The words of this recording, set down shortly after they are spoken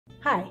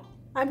Hi,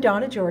 I'm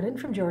Donna Jordan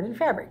from Jordan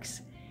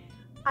Fabrics.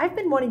 I've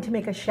been wanting to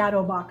make a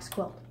shadow box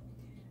quilt.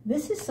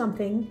 This is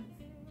something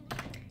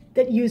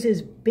that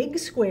uses big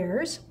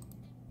squares,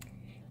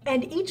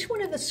 and each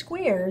one of the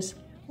squares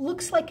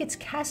looks like it's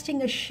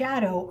casting a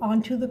shadow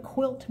onto the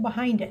quilt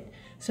behind it.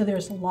 So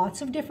there's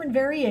lots of different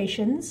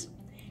variations.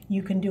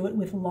 You can do it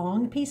with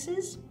long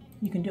pieces,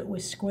 you can do it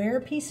with square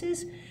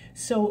pieces.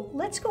 So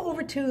let's go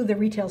over to the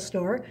retail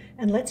store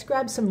and let's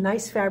grab some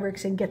nice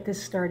fabrics and get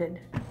this started.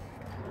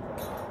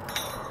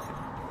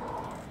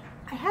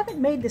 I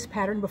haven't made this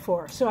pattern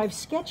before, so I've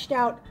sketched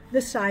out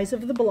the size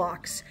of the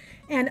blocks,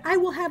 and I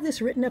will have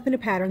this written up in a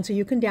pattern so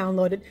you can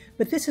download it,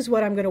 but this is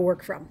what I'm going to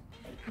work from.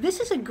 This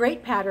is a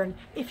great pattern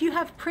if you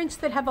have prints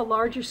that have a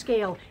larger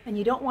scale and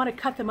you don't want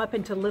to cut them up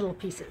into little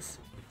pieces.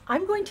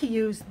 I'm going to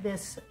use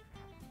this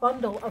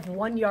bundle of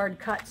 1 yard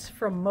cuts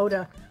from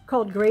Moda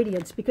called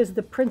Gradients because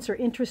the prints are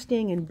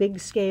interesting and big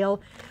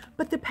scale,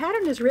 but the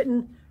pattern is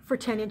written for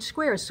 10-inch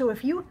squares, so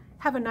if you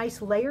have a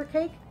nice layer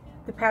cake,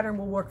 the pattern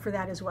will work for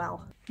that as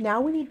well.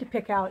 Now we need to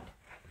pick out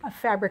a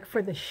fabric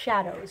for the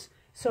shadows.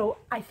 So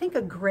I think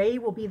a gray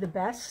will be the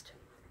best.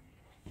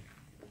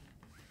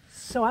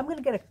 So I'm going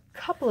to get a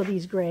couple of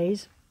these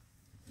grays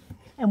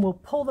and we'll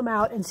pull them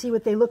out and see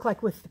what they look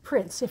like with the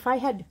prints. If I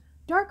had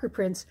darker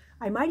prints,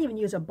 I might even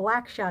use a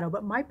black shadow,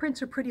 but my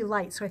prints are pretty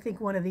light, so I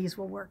think one of these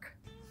will work.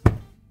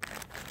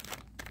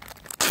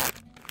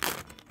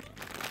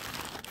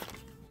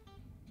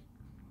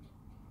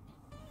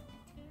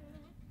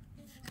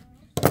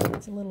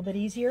 It's a little bit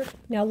easier.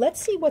 Now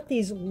let's see what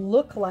these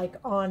look like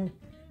on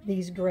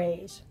these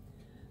grays.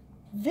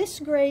 This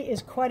gray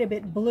is quite a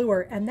bit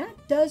bluer, and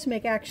that does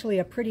make actually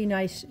a pretty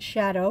nice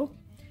shadow.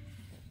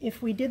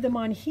 If we did them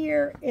on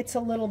here, it's a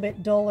little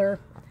bit duller.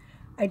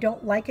 I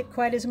don't like it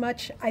quite as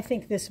much. I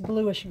think this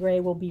bluish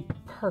gray will be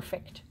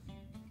perfect.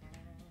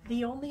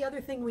 The only other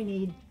thing we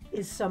need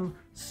is some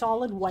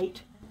solid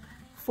white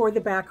for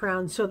the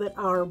background so that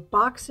our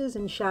boxes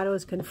and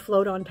shadows can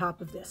float on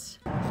top of this.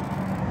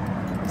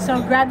 So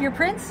grab your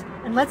prints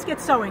and let's get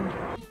sewing.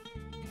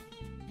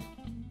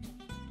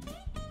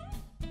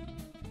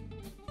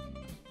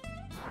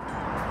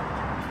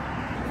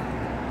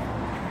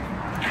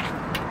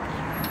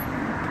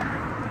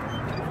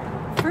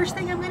 First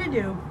thing I'm going to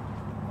do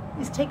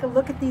is take a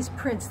look at these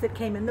prints that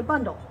came in the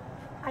bundle.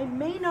 I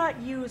may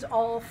not use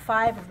all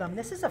 5 of them.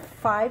 This is a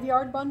 5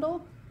 yard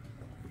bundle,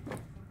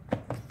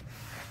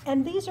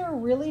 and these are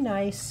really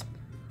nice.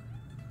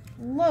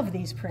 Love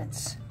these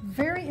prints.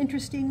 Very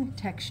interesting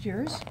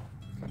textures.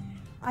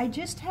 I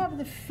just have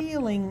the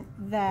feeling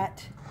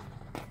that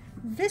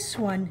this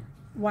one,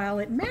 while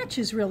it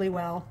matches really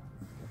well,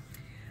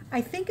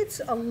 I think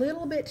it's a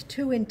little bit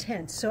too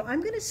intense. So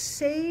I'm going to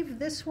save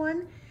this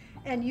one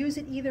and use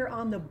it either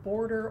on the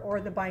border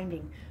or the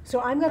binding.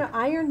 So I'm going to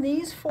iron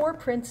these 4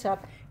 prints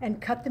up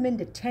and cut them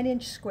into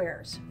 10-inch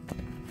squares.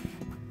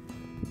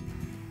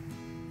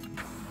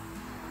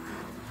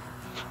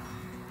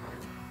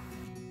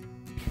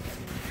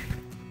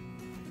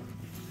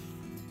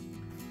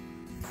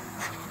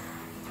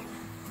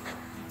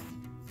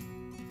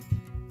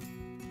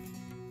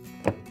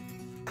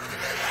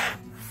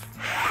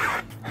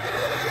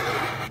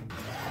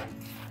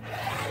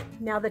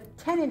 Now the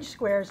 10-inch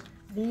squares,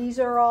 these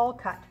are all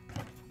cut.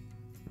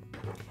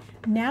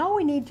 Now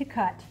we need to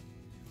cut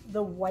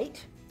the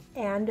white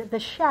and the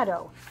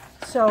shadow.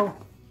 So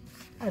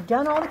I've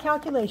done all the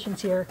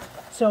calculations here.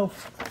 So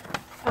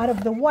out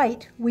of the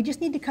white, we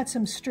just need to cut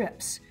some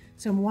strips.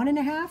 Some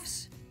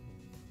 1.5s,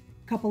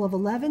 a couple of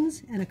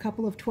 11s, and a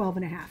couple of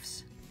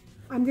 12.5s.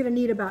 I'm going to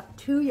need about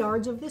 2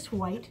 yards of this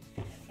white,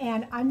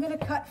 and I'm going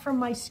to cut from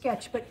my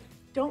sketch, but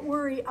don't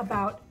worry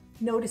about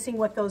noticing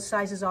what those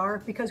sizes are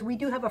because we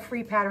do have a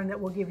free pattern that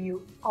will give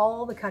you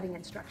all the cutting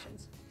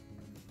instructions.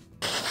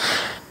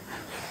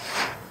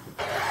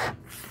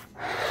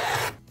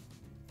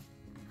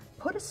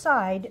 Put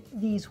aside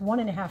these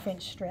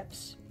 1.5-inch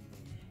strips,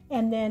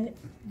 and then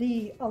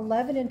the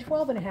 11 and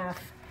 12.5,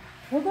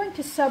 we're going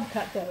to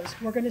subcut those.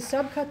 We're going to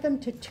subcut them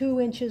to 2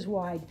 inches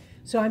wide.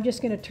 So I'm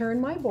just going to turn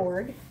my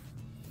board,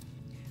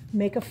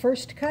 make a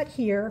first cut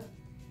here,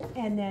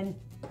 and then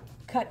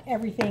cut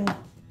everything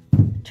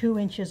 2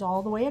 inches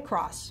all the way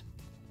across.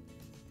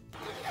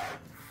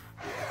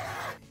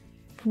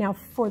 Now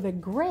for the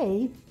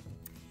gray,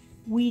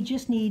 we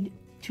just need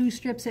 2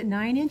 strips at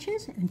 9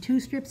 inches and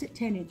 2 strips at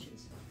 10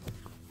 inches.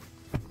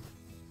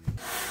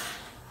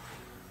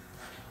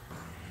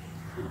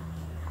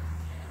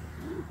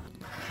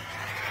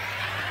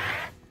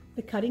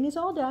 The cutting is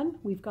all done.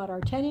 We've got our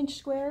 10-inch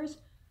squares,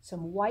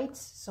 some whites,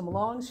 some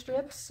long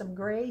strips, some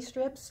gray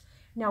strips.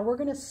 Now we're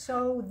going to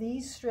sew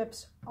these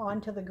strips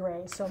onto the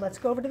gray. So let's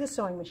go over to the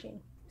sewing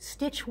machine.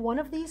 Stitch one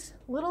of these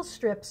little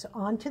strips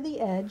onto the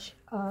edge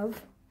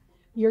of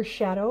your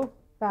shadow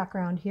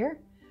background here.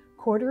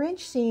 1/4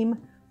 inch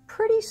seam,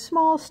 pretty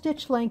small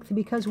stitch length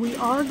because we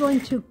are going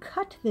to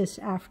cut this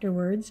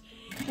afterwards,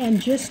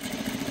 and just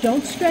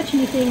don't stretch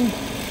anything,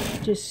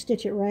 just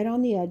stitch it right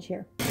on the edge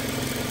here.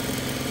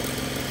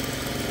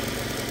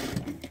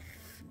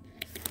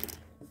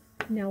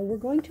 Now we're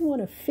going to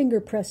want to finger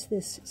press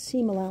this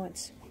seam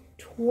allowance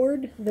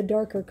toward the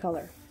darker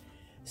color.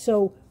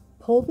 So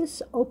pull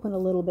this open a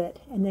little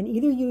bit and then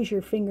either use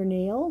your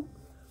fingernail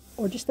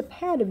or just the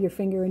pad of your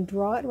finger and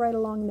draw it right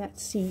along that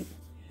seam.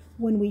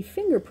 When we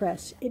finger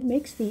press, it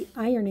makes the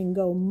ironing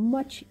go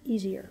much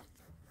easier.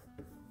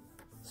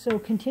 So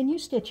continue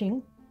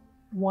stitching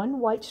one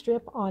white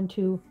strip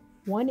onto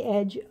one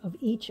edge of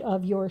each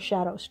of your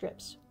shadow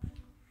strips.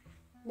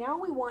 Now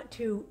we want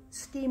to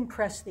steam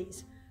press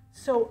these.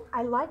 So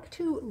I like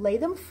to lay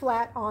them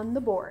flat on the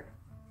board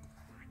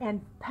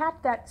and pat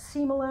that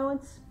seam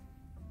allowance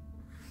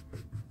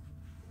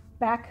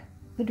back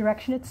the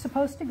direction it's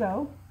supposed to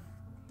go.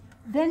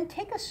 Then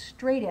take a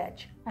straight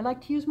edge. I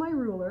like to use my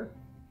ruler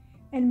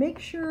and make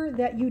sure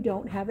that you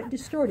don't have it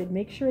distorted.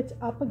 Make sure it's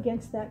up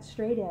against that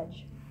straight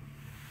edge.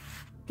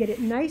 Get it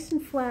nice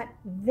and flat,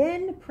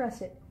 then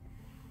press it.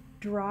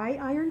 Dry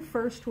iron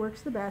first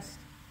works the best,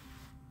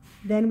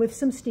 then with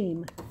some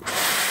steam.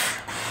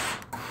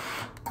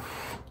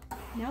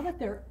 Now that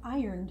they're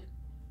ironed,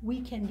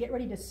 we can get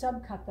ready to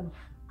subcut them.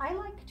 I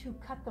like to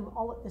cut them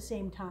all at the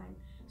same time.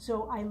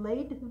 So I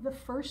laid the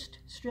first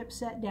strip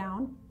set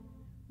down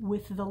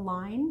with the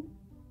line,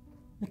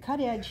 the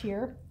cut edge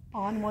here,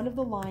 on one of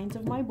the lines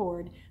of my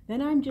board.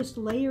 Then I'm just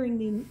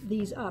layering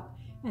these up,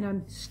 and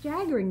I'm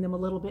staggering them a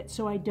little bit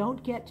so I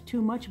don't get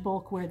too much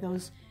bulk where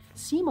those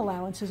seam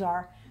allowances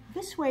are.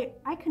 This way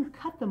I can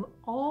cut them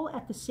all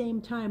at the same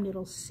time and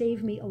it'll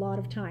save me a lot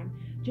of time.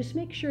 Just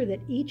make sure that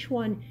each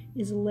one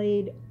is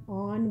laid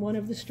on one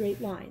of the straight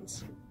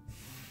lines.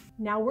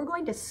 Now we're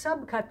going to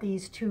subcut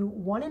these to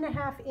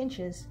 1.5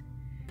 inches,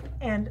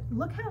 and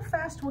look how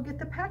fast we'll get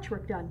the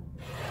patchwork done.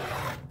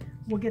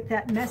 We'll get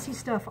that messy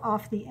stuff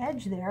off the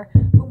edge there,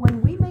 but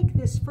when we make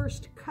this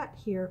first cut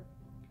here,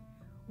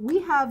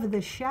 we have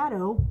the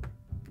shadow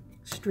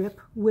strip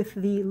with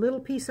the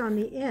little piece on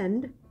the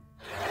end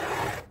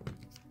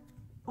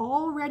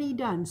already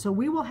done. So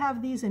we will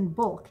have these in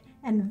bulk,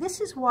 and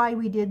this is why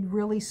we did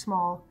really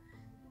small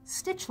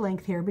stitch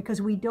length here,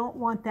 because we don't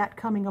want that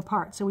coming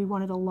apart. So we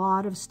wanted a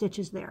lot of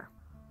stitches there.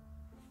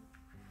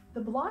 The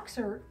blocks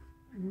are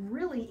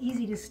really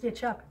easy to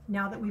stitch up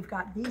now that we've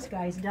got these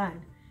guys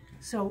done.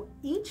 So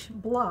each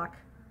block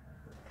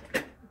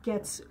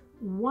gets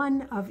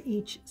one of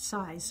each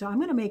size. So I'm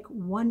going to make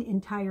one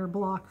entire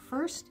block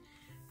first,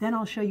 then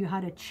I'll show you how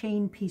to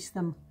chain piece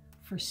them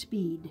for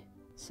speed.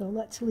 So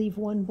let's leave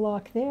one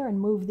block there and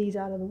move these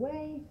out of the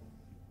way.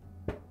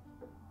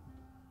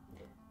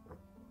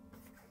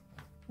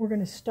 We're going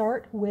to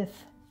start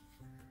with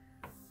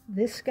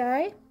this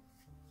guy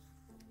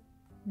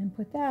and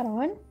put that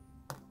on,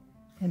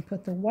 and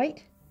put the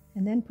white,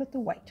 and then put the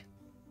white.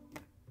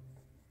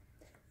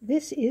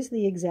 This is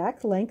the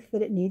exact length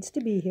that it needs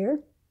to be here.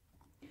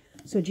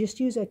 So just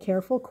use a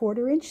careful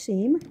 1/4 inch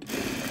seam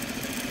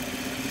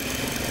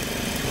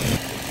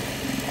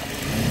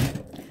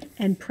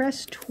and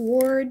press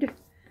toward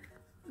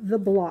the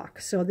block.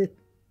 So the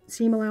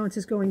seam allowance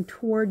is going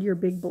toward your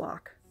big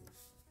block.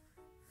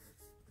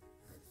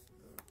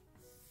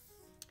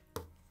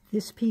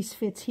 This piece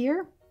fits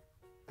here,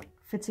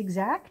 fits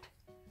exact,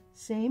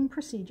 same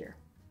procedure.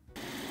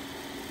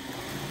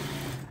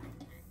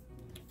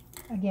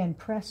 Again,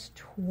 press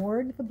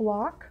toward the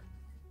block.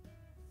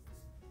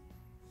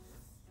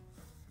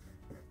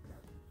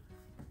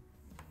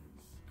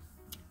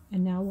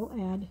 And now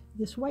we'll add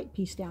this white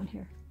piece down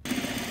here.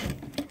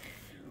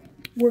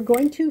 We're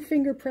going to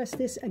finger press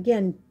this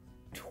again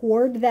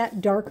toward that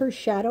darker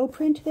shadow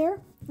print there,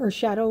 or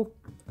shadow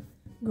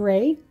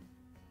gray.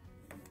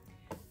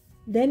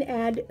 Then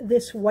add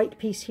this white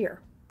piece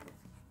here.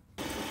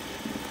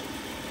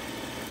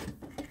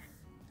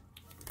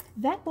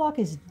 That block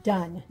is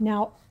done.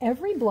 Now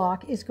every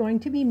block is going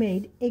to be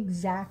made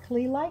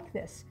exactly like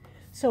this.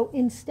 So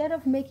instead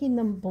of making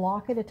them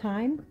block at a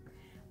time,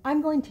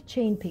 I'm going to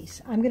chain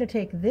piece. I'm going to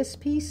take this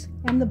piece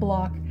and the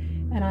block,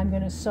 and I'm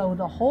going to sew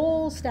the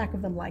whole stack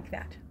of them like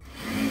that.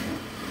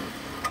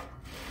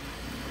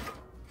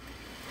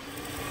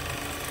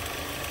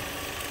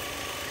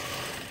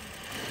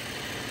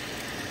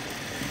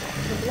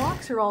 The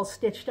blocks are all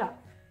stitched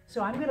up,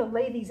 so I'm going to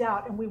lay these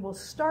out and we will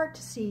start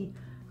to see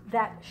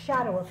that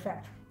shadow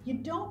effect. You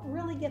don't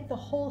really get the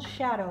whole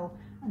shadow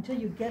until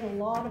you get a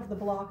lot of the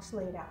blocks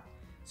laid out.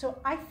 So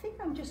I think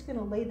I'm just going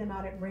to lay them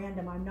out at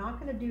random. I'm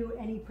not going to do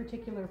any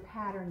particular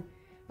pattern,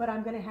 but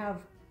I'm going to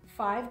have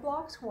 5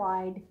 blocks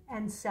wide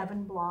and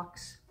 7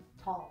 blocks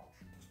tall.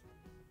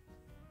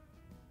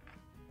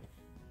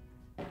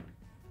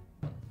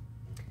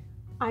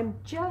 I'm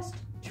just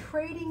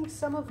trading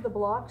some of the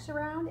blocks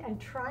around and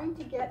trying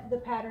to get the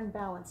pattern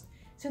balanced.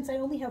 Since I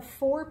only have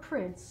 4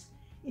 prints,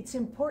 it's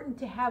important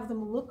to have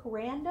them look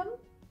random,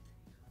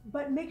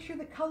 but make sure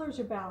the colors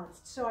are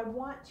balanced. So I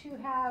want to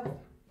have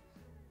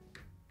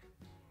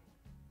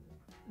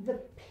the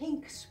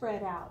pink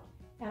spread out,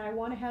 and I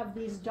want to have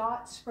these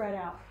dots spread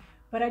out,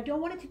 but I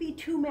don't want it to be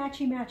too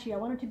matchy-matchy. I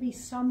want it to be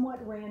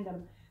somewhat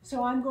random.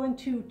 So I'm going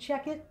to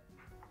check it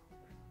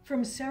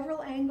from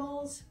several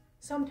angles.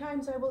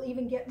 Sometimes I will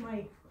even get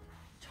my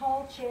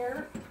tall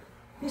chair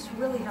This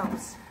really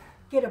helps.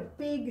 Get a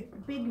big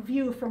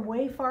view from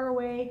way far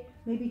away,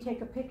 maybe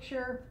take a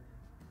picture.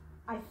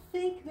 I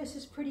think this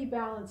is pretty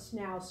balanced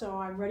now, so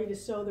I'm ready to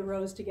sew the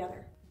rows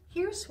together.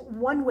 Here's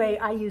one way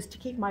I use to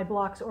keep my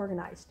blocks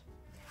organized.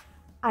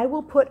 I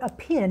will put a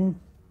pin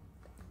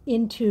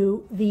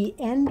into the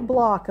end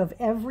block of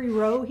every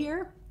row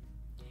here,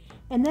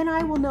 and then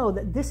I will know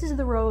that this is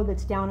the row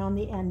that's down on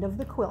the end of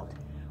the quilt.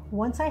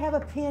 Once I have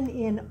a pin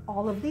in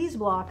all of these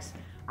blocks,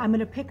 I'm going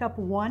to pick up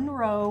one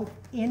row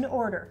in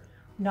order,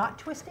 not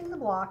twisting the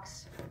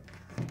blocks,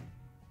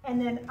 and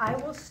then I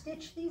will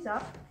stitch these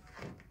up,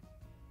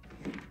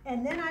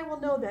 and then I will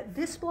know that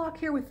this block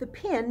here with the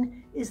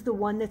pin is the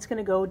one that's going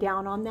to go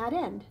down on that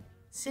end.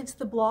 Since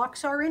the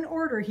blocks are in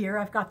order here,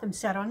 I've got them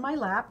set on my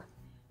lap.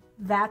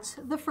 That's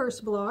the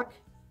first block.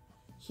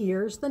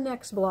 Here's the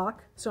next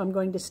block. So I'm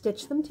going to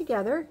stitch them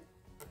together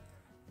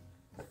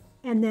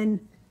and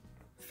then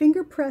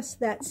finger press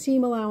that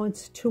seam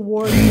allowance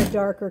toward the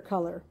darker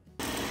color.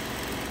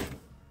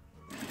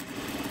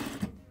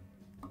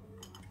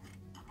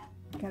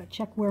 Got to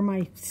check where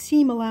my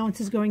seam allowance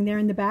is going there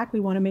in the back. We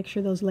want to make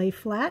sure those lay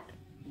flat.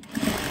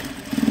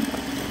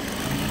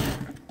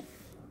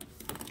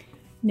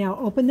 Now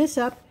open this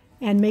up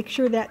and make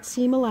sure that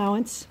seam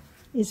allowance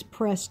is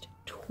pressed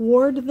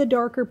toward the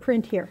darker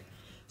print here.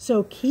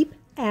 So keep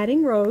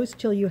adding rows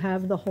till you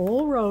have the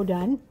whole row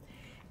done.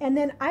 And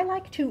then I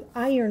like to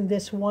iron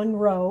this one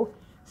row,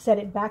 set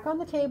it back on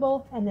the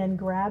table, and then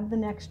grab the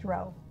next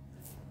row.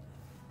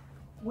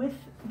 With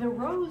the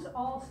rows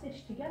all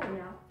stitched together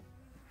now,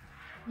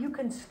 you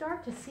can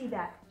start to see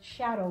that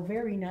shadow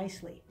very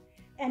nicely.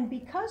 And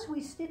because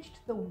we stitched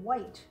the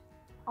white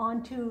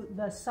onto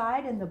the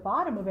side and the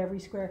bottom of every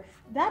square,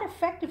 that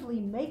effectively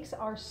makes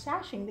our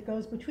sashing that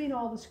goes between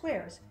all the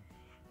squares.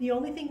 The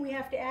only thing we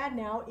have to add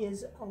now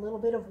is a little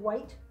bit of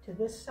white to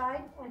this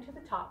side and to the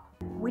top.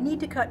 We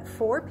need to cut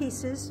 4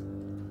 pieces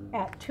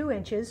at 2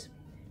 inches,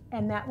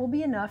 and that will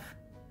be enough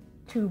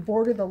to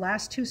border the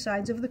last 2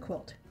 sides of the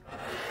quilt.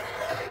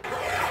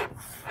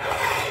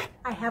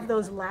 I have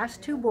those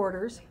last 2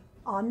 borders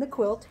on the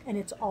quilt and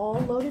it's all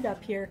loaded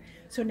up here.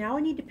 So now I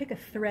need to pick a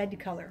thread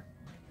color.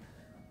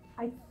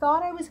 I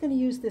thought I was going to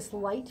use this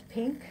light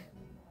pink.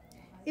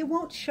 It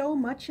won't show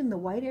much in the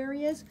white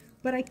areas,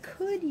 but I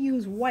could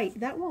use white.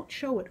 That won't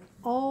show it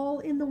all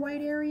in the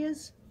white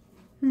areas.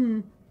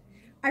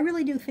 I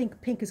really do think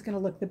pink is going to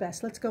look the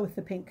best. Let's go with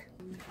the pink.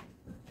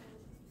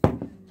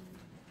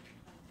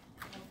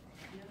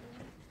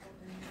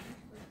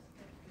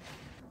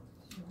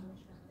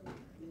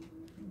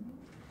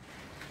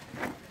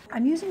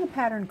 I'm using a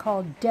pattern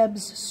called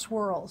Deb's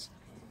Swirls.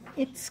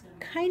 It's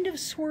kind of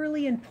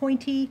swirly and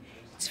pointy.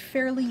 It's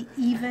fairly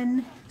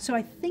even, so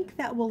I think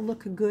that will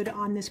look good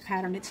on this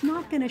pattern. It's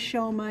not going to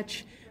show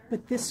much,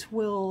 but this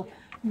will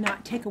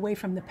not take away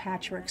from the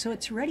patchwork. So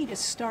it's ready to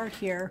start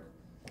here.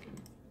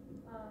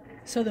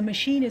 So the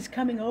machine is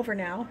coming over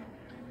now,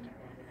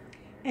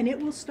 and it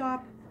will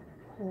stop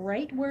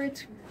right where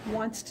it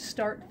wants to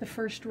start the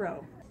first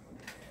row.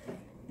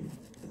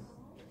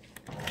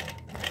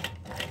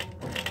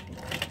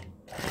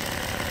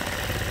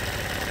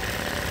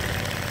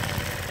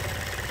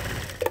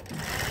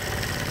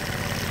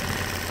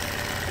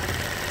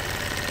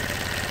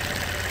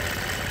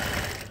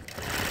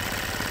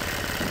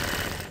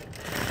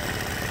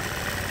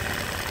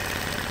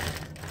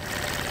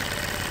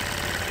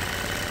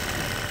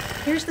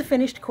 Here's the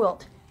finished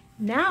quilt.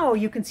 Now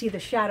you can see the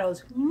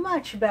shadows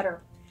much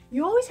better.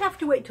 You always have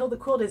to wait till the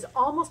quilt is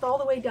almost all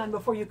the way done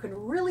before you can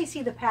really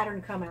see the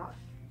pattern come out.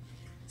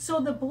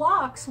 So the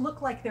blocks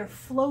look like they're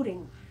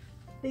floating.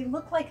 They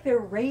look like they're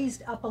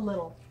raised up a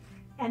little.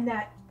 And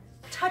that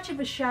touch of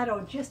a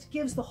shadow just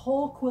gives the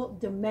whole quilt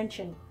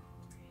dimension.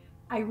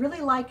 I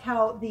really like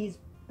how these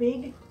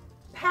big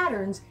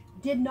patterns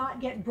did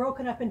not get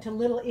broken up into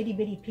little itty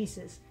bitty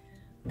pieces.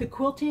 The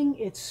quilting,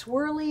 it's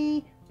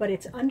swirly, but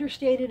it's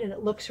understated and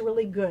it looks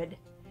really good.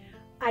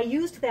 I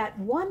used that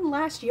one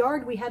last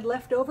yard we had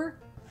left over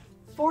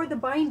for the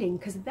binding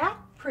because that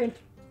print,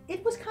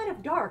 it was kind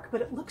of dark, but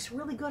it looks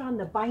really good on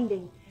the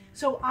binding.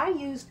 So I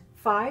used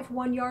 5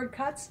 1-yard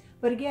cuts,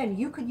 but again,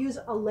 you could use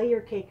a layer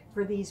cake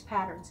for these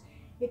patterns.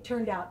 It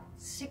turned out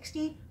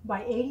 60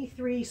 by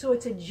 83, so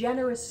it's a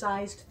generous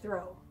sized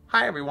throw.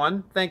 Hi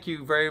everyone, thank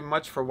you very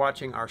much for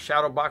watching our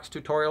shadow box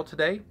tutorial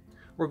today.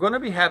 We're going to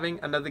be having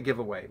another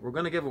giveaway. We're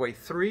going to give away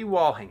 3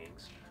 wall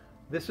hangings.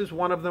 This is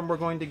one of them we're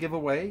going to give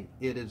away.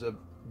 It is a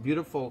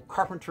beautiful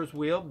carpenter's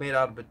wheel made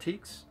out of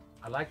batiks.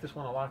 I like this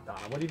one a lot, Donna.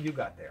 What have you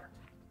got there?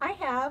 I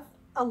have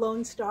a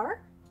Lone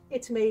Star.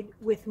 It's made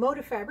with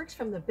motif fabrics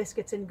from the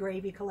Biscuits and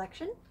Gravy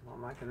collection. Well,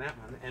 I'm liking that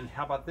one. And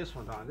how about this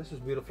one, Donna? This is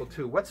beautiful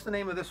too. What's the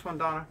name of this one,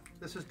 Donna?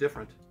 This is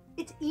different.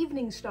 It's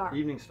Evening Star.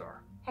 Evening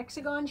Star.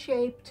 Hexagon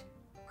shaped,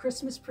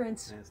 Christmas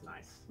prints. And it's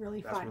nice.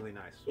 Really fun. That's really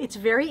nice. It's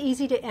very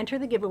easy to enter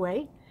the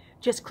giveaway.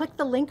 Just click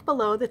the link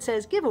below that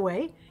says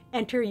giveaway,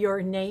 enter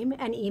your name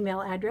and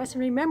email address,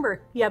 and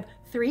remember, you have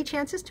 3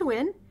 chances to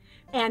win,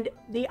 and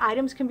the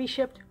items can be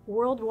shipped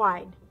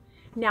worldwide.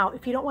 Now,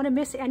 if you don't want to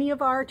miss any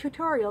of our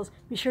tutorials,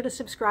 be sure to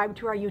subscribe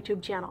to our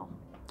YouTube channel.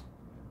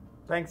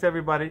 Thanks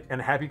everybody,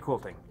 and happy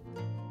quilting.